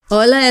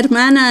Hola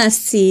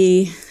hermanas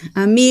y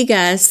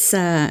amigas,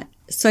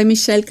 soy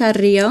Michelle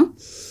Carrillo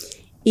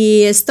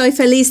y estoy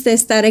feliz de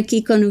estar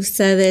aquí con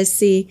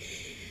ustedes y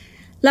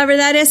la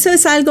verdad eso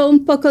es algo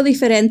un poco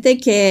diferente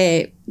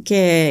que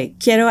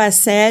quiero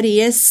hacer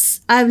y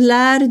es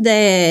hablar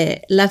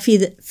de la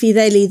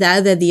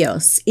fidelidad de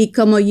Dios y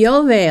como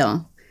yo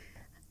veo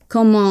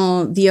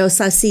cómo Dios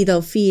ha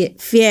sido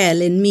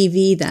fiel en mi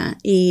vida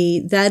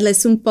y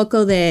darles un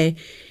poco de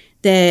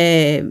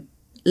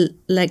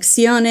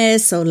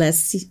lecciones o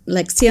las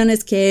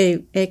lecciones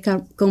que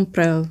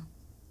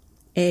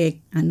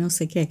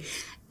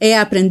he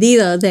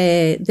aprendido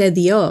de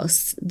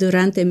Dios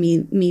durante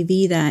mi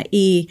vida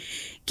y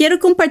quiero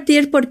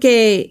compartir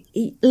porque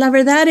la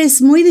verdad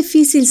es muy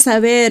difícil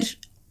saber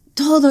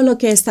todo lo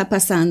que está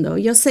pasando.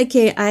 Yo sé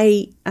que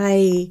hay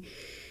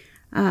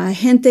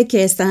gente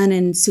que están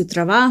en su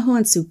trabajo,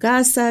 en su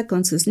casa,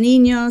 con sus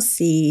niños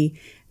y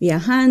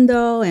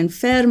viajando,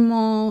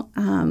 enfermo.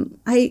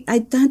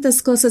 Hay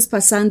tantas cosas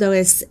pasando.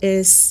 Es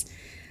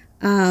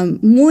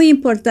muy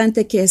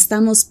importante que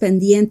estamos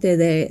pendientes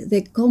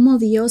de cómo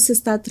Dios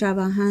está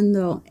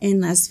trabajando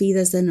en las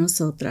vidas de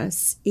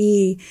nosotras.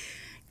 Y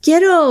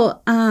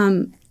quiero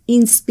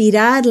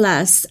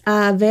inspirarlas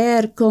a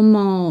ver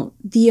cómo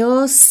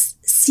Dios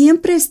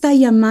siempre está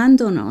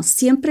llamándonos,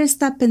 siempre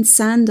está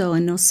pensando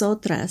en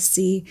nosotras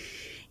y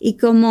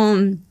como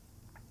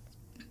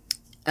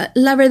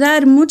la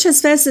verdad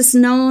muchas veces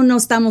no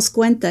nos damos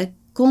cuenta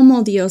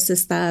cómo Dios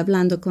está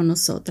hablando con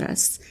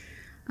nosotras.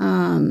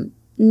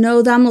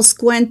 No damos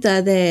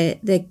cuenta de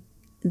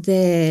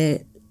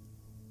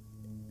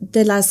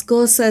las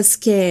cosas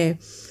que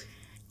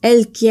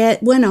Él quiere,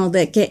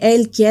 que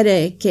Él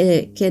quiere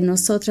que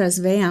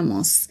nosotras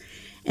veamos.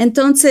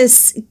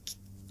 Entonces,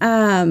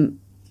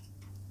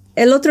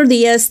 el otro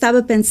día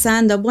estaba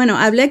pensando,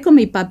 hablé con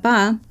mi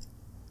papá,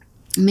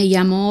 me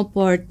llamó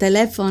por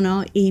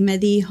teléfono y me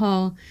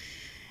dijo,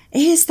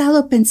 he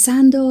estado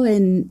pensando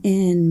en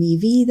mi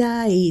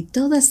vida y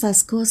todas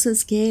las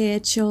cosas que he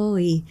hecho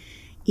y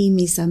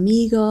mis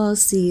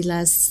amigos y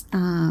los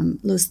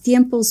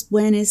tiempos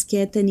buenos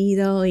que he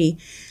tenido y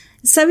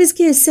sabes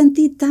que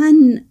sentí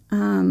tan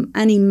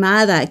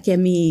animada que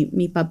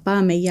mi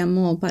papá me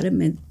llamó para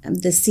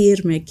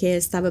decirme que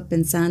estaba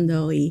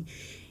pensando y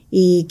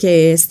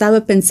que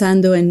estaba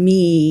pensando en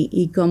mí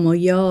y como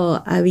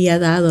yo había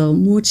dado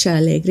mucha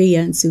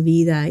alegría en su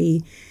vida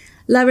y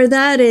la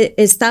verdad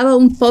estaba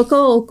un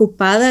poco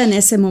ocupada en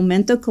ese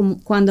momento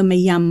cuando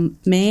me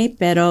llamé,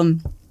 pero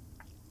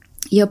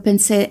yo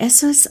pensé,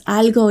 eso es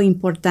algo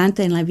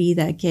importante en la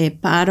vida, que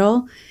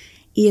paro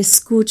y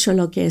escucho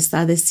lo que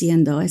está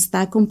diciendo.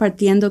 Está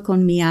compartiendo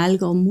conmigo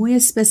algo muy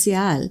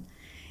especial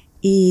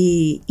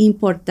y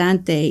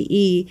importante.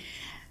 Y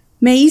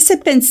me hice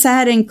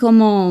pensar en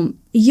cómo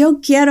yo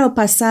quiero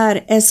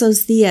pasar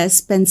esos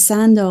días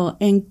pensando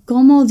en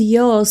cómo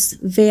Dios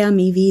ve a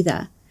mi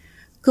vida,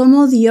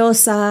 cómo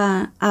Dios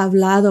ha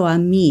hablado a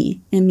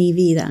mí en mi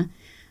vida.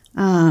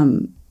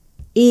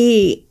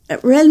 Y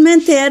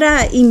realmente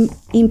era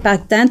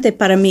impactante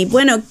para mí.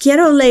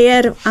 Quiero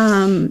leer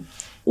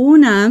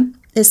una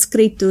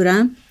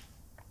escritura,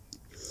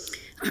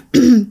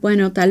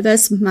 tal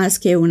vez más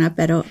que una,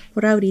 pero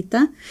por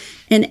ahorita,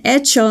 en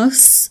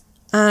Hechos,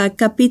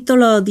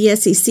 capítulo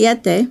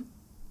 17,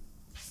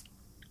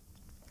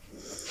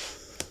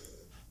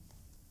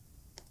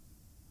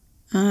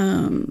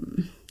 um,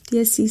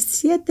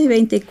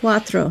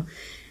 17:24,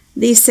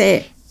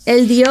 dice,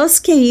 el Dios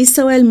que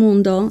hizo el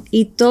mundo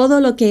y todo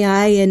lo que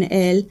hay en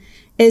él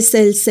es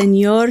el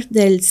Señor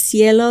del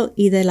cielo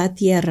y de la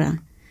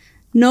tierra.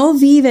 No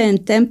vive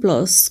en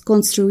templos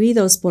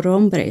construidos por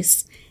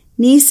hombres,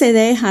 ni se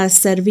deja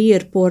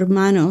servir por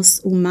manos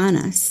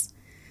humanas,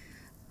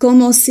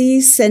 como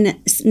si se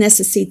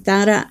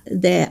necesitara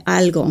de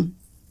algo.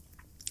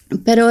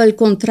 Pero al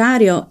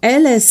contrario,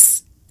 Él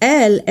es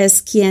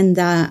quien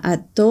da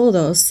a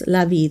todos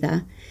la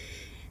vida,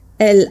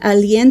 el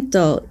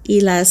aliento y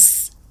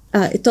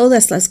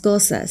todas las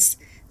cosas.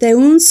 De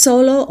un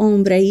solo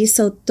hombre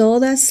hizo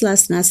todas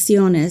las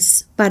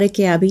naciones para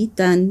que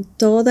habitan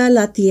toda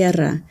la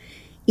tierra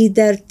y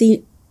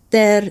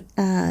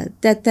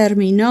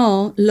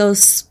determinó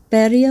los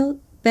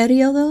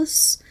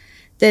periodos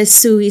de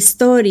su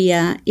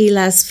historia y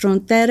las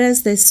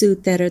fronteras de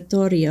sus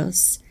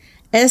territorios.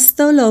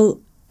 Esto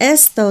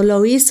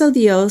lo hizo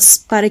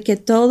Dios para que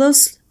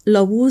todos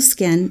lo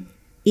busquen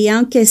y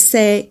aunque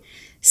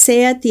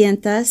sea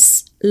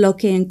tientas lo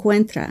que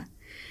encuentra.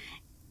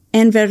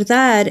 En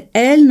verdad,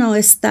 Él no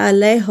está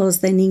lejos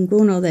de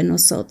ninguno de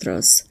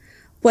nosotros,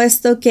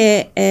 puesto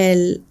que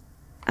Él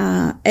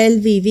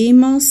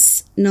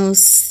vivimos,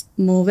 nos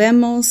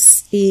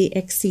movemos y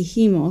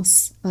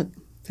exigimos.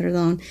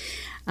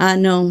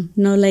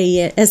 No leí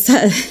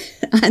esa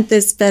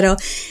antes, pero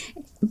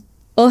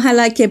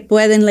ojalá que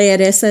puedan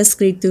leer esa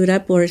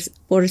escritura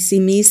por sí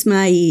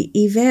misma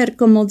y ver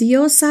cómo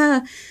Dios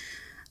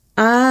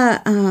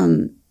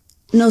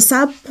nos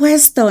ha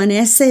puesto en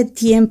ese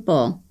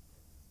tiempo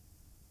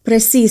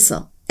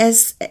preciso.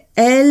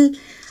 Él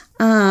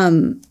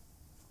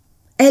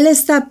Él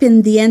está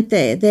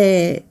pendiente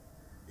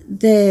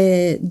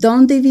de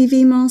dónde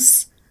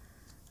vivimos,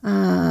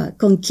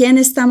 con quién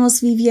estamos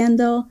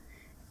viviendo,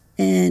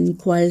 en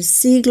cuál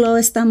siglo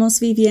estamos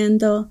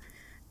viviendo.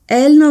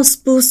 Él nos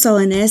puso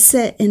en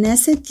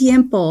ese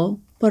tiempo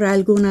por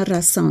alguna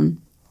razón.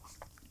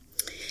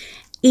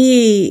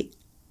 Y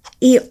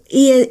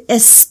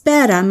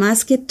espera,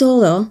 más que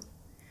todo,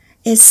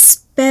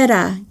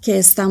 espera que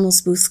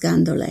estamos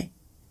buscándole.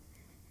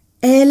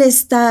 Él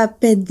está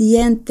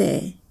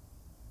pendiente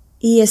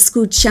y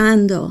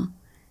escuchando,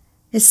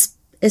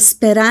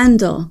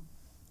 esperando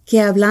que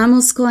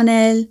hablamos con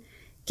Él,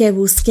 que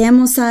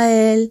busquemos a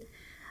Él.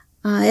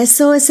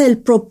 Eso es el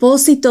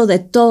propósito de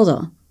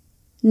todo.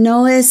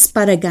 No es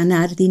para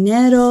ganar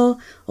dinero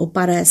o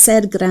para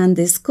hacer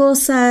grandes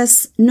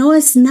cosas. No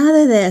es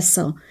nada de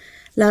eso.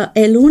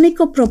 El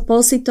único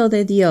propósito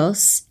de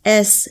Dios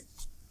es,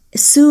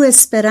 su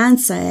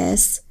esperanza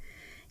es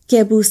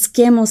que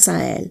busquemos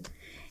a Él.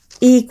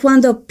 Y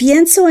cuando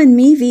pienso en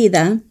mi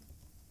vida,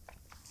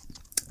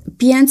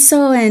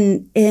 pienso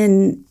en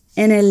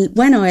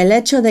el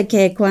hecho de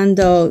que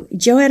cuando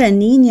yo era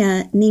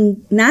niña,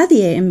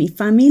 nadie en mi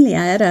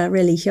familia era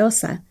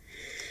religiosa.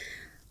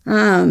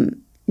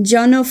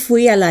 Yo no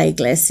fui a la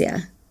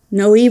iglesia,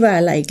 no iba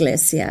a la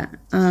iglesia.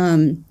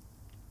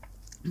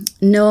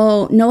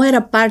 No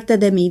era parte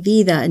de mi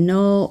vida,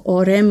 no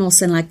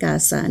oremos en la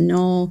casa,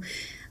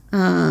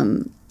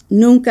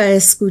 nunca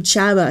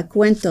escuchaba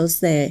cuentos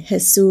de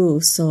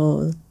Jesús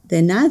o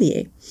de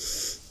nadie.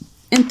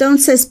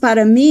 Entonces,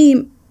 para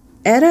mí,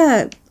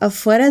 era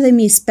afuera de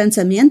mis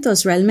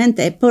pensamientos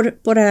realmente,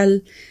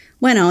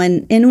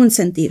 en un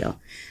sentido.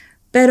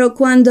 Pero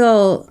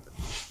cuando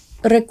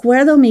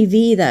recuerdo mi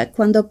vida,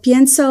 cuando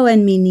pienso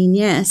en mi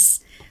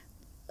niñez,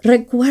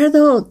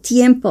 recuerdo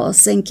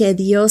tiempos en que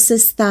Dios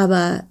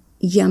estaba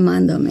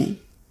llamándome.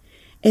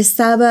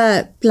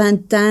 Estaba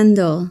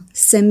plantando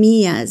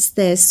semillas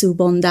de su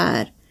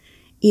bondad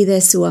y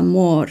de su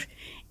amor.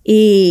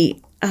 Y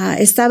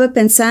estaba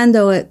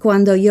pensando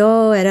cuando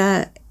yo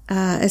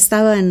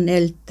estaba en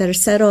el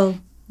 3er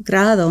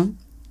grado,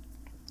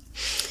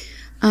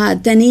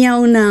 tenía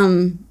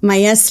un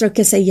maestro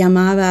que se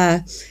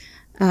llamaba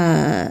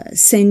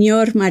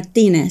Señor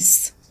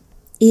Martínez.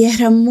 Y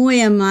era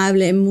muy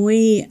amable,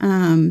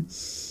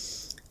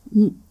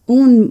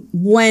 un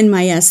buen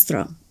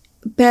maestro.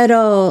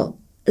 Pero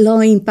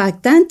lo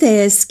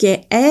impactante es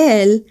que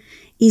él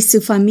y su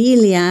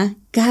familia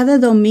cada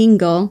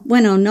domingo,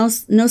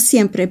 no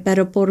siempre,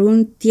 pero por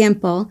un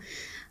tiempo,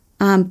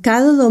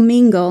 cada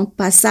domingo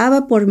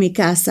pasaba por mi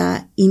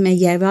casa y me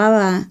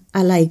llevaba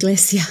a la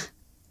iglesia.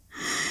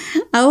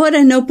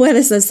 Ahora no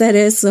puedes hacer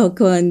eso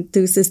con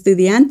tus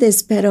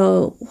estudiantes,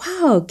 pero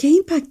wow, qué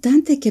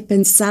impactante que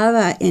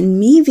pensaba en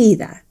mi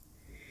vida,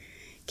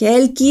 que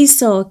Él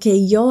quiso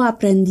que yo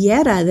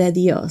aprendiera de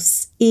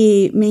Dios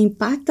y me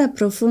impacta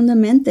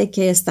profundamente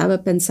que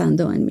estaba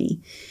pensando en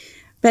mí.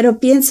 Pero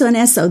pienso en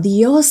eso,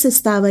 Dios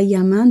estaba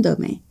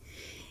llamándome.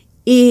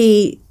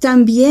 Y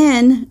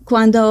también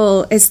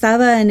cuando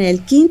estaba en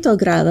el 5º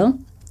grado,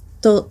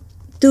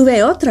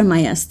 tuve otra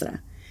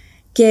maestra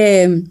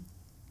que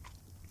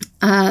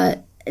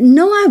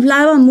no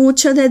hablaba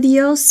mucho de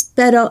Dios,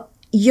 pero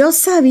yo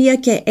sabía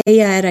que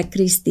ella era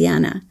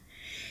cristiana.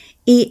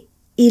 Y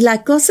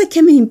la cosa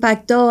que me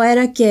impactó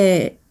era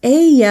que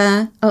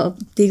ella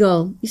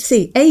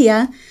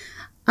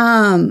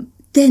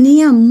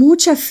tenía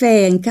mucha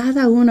fe en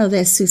cada uno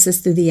de sus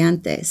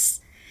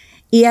estudiantes.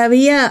 Y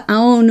había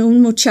aún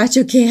un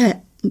muchacho que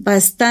era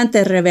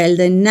bastante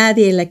rebelde,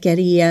 nadie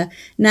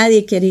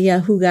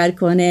quería jugar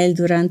con él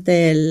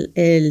durante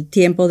el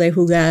tiempo de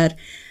jugar.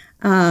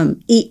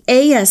 Y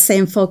ella se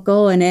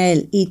enfocó en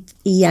él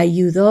y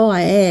ayudó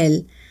a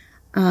él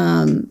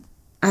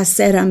a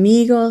ser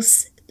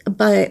amigos.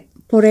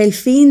 Por el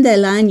fin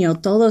del año,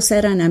 todos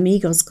eran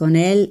amigos con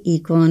él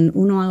y con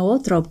uno a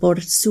otro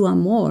por su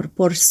amor,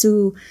 por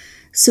su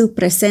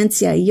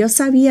presencia. Y yo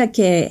sabía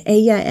que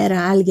ella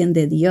era alguien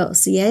de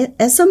Dios. Y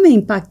eso me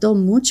impactó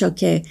mucho,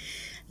 que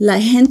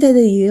la gente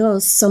de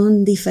Dios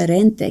son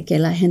diferentes que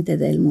la gente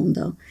del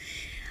mundo.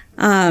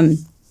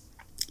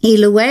 Y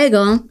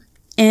luego,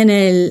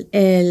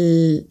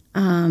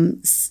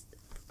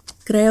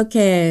 creo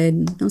que,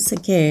 no sé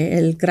qué,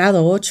 el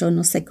grado 8,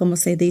 no sé cómo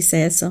se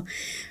dice eso.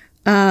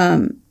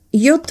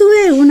 Yo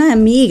tuve una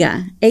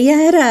amiga,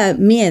 ella era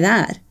mi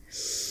edad,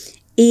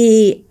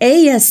 y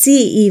ella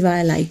sí iba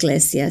a la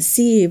iglesia,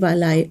 sí iba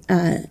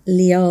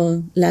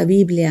leyó la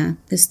Biblia,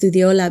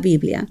 estudió la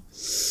Biblia.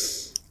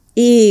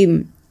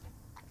 Y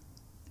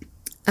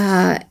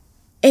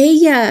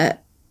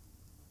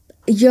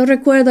yo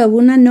recuerdo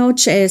una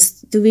noche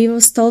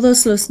estuvimos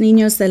todos los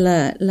niños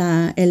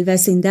de el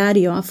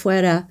vecindario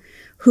afuera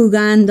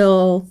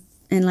jugando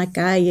en la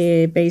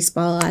calle,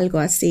 béisbol, algo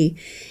así.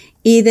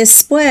 Y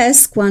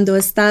después, cuando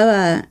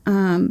estaba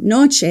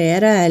noche,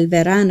 era el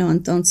verano,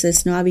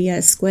 entonces no había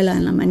escuela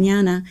en la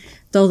mañana,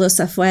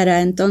 todos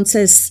afuera.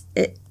 Entonces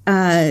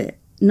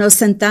nos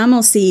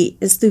sentamos y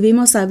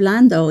estuvimos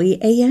hablando y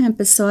ella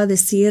empezó a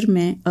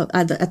decirme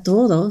a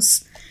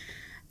todos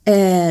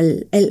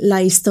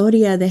la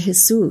historia de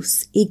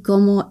Jesús y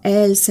cómo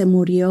Él se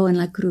murió en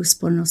la cruz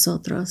por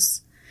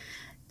nosotros.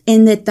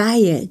 En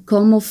detalle,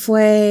 cómo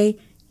fue,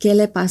 qué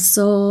le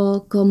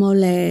pasó, cómo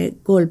le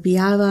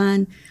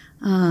golpeaban,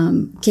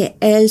 que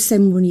Él se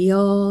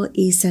murió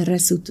y se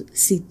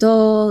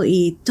resucitó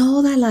y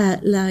toda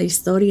la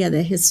historia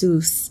de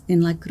Jesús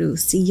en la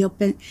cruz. Y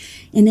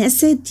en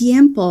ese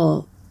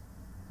tiempo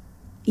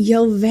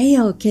yo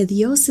veo que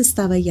Dios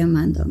estaba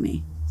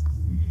llamándome.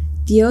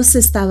 Dios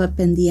estaba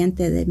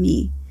pendiente de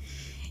mí.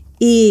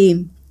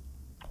 Y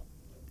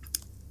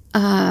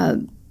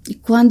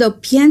cuando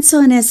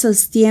pienso en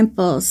esos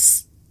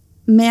tiempos,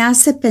 me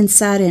hace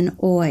pensar en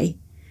hoy.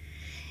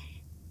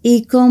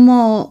 Y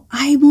como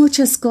hay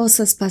muchas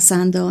cosas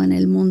pasando en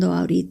el mundo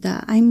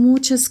ahorita, hay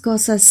muchas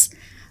cosas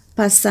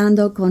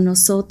pasando con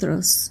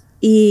nosotros.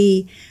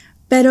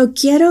 Pero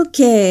quiero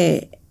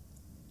que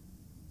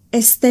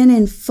estén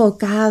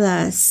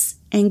enfocadas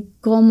en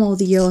cómo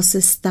Dios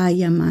está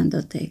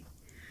llamándote,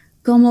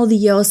 cómo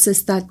Dios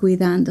está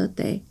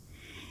cuidándote.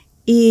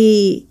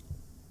 Y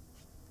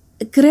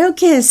creo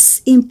que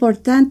es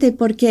importante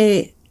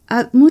porque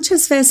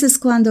muchas veces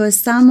cuando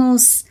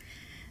estamos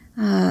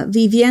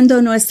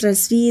viviendo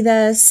nuestras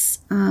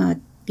vidas,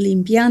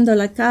 limpiando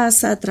la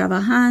casa,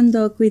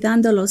 trabajando,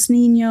 cuidando a los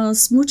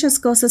niños, muchas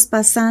cosas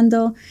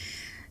pasando,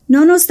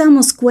 no nos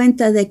damos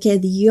cuenta de que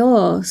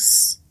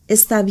Dios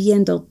está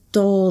viendo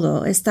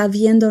todo, está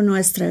viendo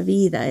nuestra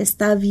vida,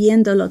 está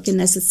viendo lo que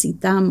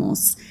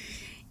necesitamos.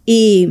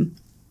 Y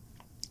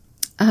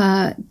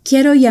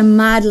quiero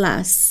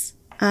llamarlas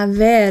a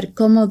ver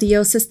cómo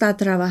Dios está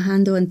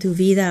trabajando en tu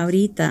vida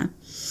ahorita.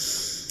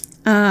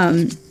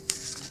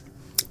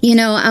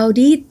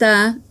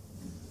 Ahorita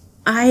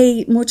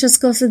hay muchas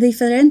cosas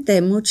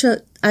diferentes.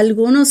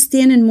 Algunos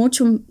tienen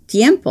mucho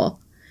tiempo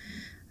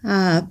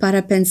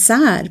para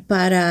pensar,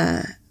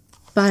 para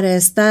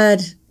estar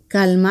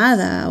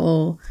calmada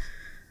o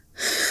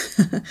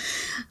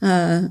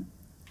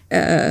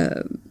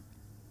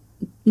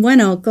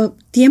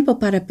tiempo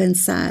para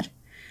pensar.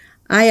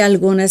 Hay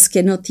algunas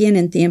que no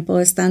tienen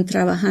tiempo, están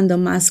trabajando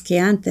más que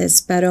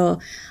antes, pero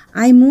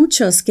hay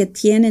muchos que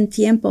tienen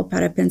tiempo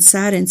para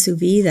pensar en su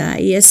vida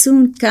y es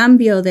un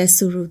cambio de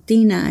su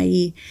rutina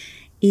y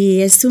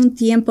es un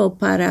tiempo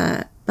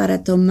para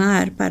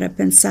tomar, para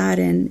pensar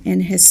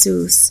en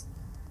Jesús.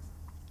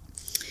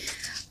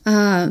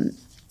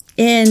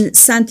 En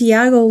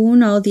Santiago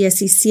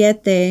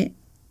 1:17,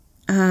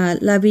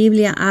 la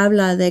Biblia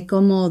habla de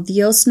cómo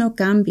Dios no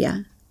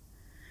cambia.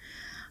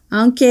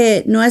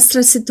 Aunque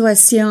nuestra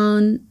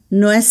situación,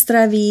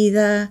 nuestra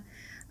vida,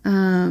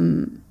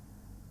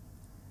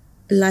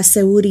 la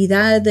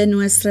seguridad de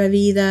nuestra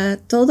vida,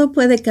 todo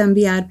puede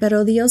cambiar,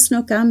 pero Dios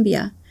no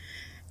cambia.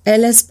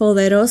 Él es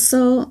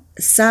poderoso,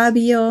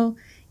 sabio,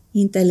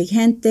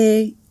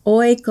 inteligente,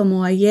 hoy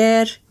como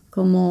ayer,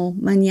 como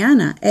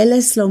mañana. Él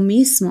es lo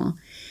mismo.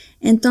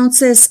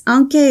 Entonces,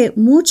 aunque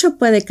mucho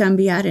puede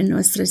cambiar en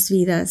nuestras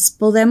vidas,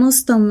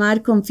 podemos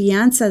tomar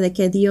confianza de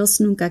que Dios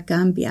nunca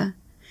cambia.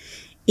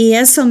 Y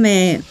eso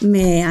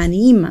me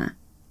anima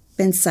a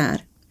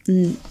pensar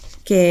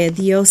que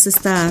Dios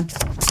está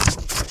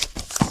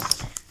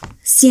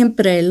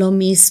siempre lo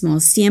mismo,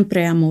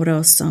 siempre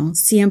amoroso,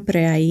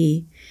 siempre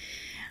ahí.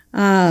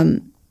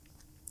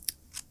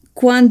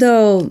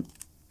 Cuando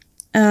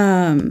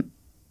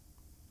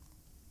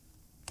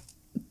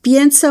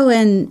pienso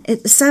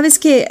sabes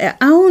que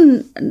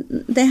aún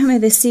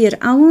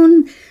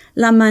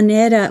la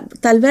manera,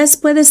 tal vez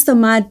puedes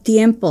tomar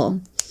tiempo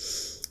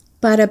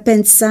para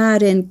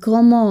pensar en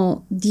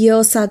cómo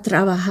Dios ha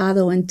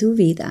trabajado en tu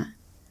vida.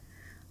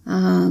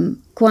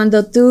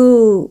 Cuando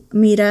tú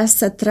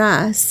miras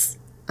atrás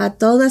a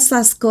todas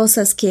las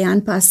cosas que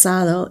han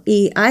pasado,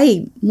 y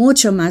hay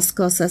mucho más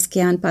cosas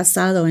que han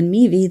pasado en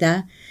mi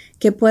vida,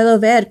 que puedo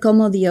ver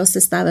cómo Dios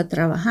estaba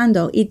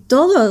trabajando. Y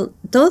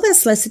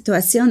todas las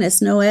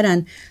situaciones no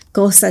eran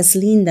cosas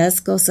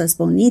lindas, cosas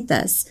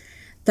bonitas.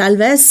 Tal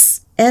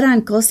vez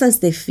eran cosas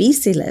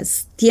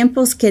difíciles,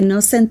 tiempos que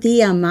no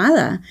sentí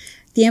amada,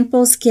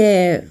 tiempos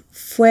que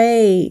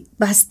fue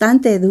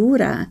bastante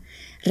dura,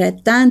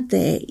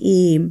 retante,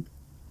 y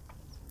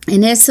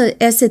en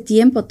ese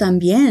tiempo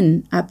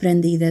también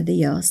aprendí de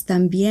Dios.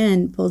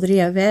 También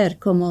podría ver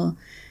cómo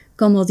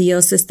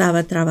Dios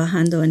estaba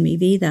trabajando en mi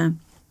vida.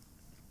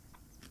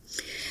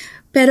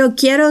 Pero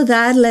quiero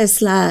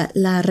darles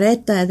la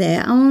reta de,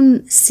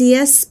 aun si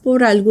es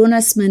por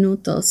algunos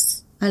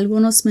minutos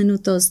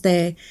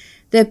de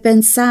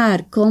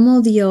pensar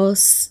cómo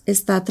Dios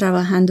está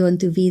trabajando en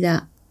tu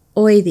vida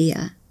hoy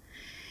día.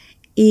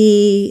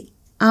 Y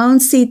aun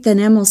si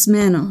tenemos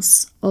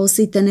menos o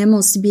si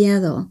tenemos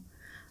miedo,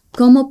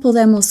 ¿cómo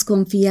podemos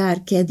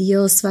confiar que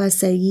Dios va a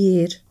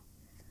seguir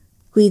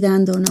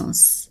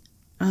cuidándonos?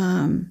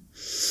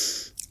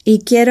 Y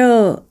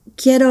quiero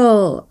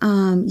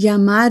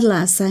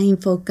llamarlas a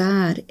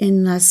enfocar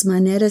en las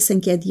maneras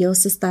en que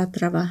Dios está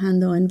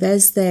trabajando en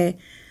vez de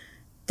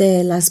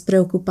las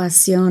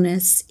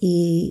preocupaciones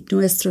y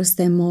nuestros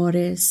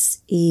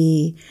temores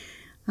y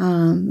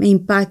Me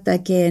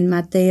impacta que en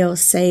Mateo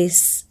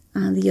 6,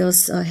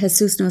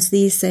 Jesús nos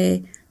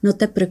dice, no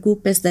te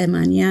preocupes de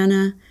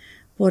mañana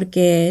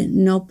porque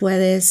no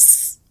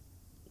puedes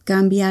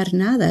cambiar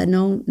nada,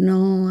 no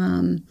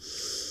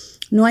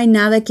hay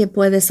nada que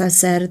puedes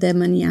hacer de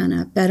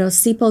mañana, pero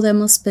sí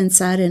podemos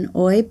pensar en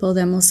hoy,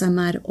 podemos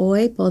amar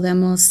hoy,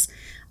 podemos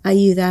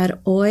ayudar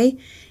hoy,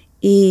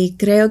 y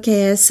creo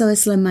que eso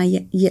es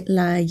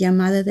la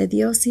llamada de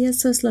Dios, y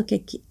eso es lo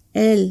que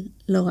Él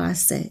lo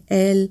hace.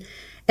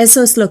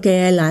 Eso es lo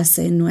que Él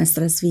hace en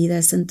nuestras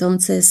vidas.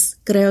 Entonces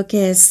creo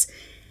que es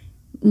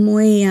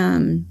muy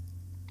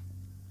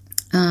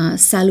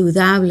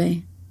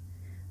saludable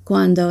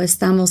cuando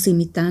estamos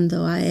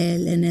imitando a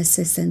Él en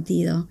ese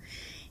sentido.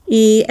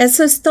 Y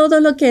eso es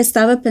todo lo que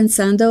estaba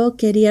pensando.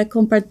 Quería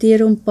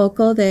compartir un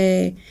poco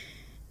de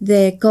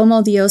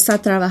cómo Dios ha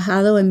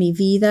trabajado en mi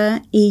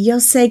vida, y yo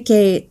sé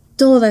que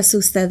todas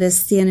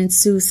ustedes tienen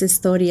sus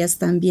historias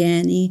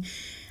también, y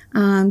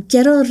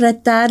quiero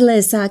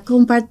retarles a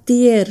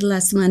compartir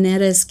las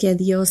maneras que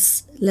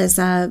Dios les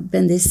ha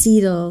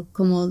bendecido,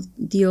 como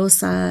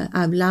Dios ha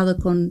hablado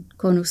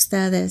con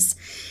ustedes.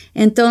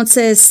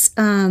 Entonces,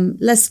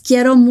 les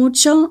quiero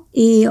mucho,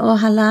 y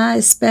ojalá,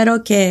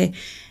 espero que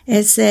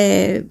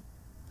ese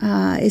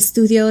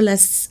estudio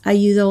les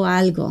ayudó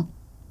algo.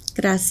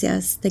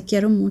 Gracias, te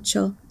quiero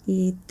mucho,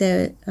 y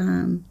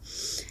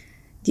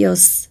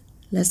Dios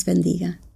les bendiga.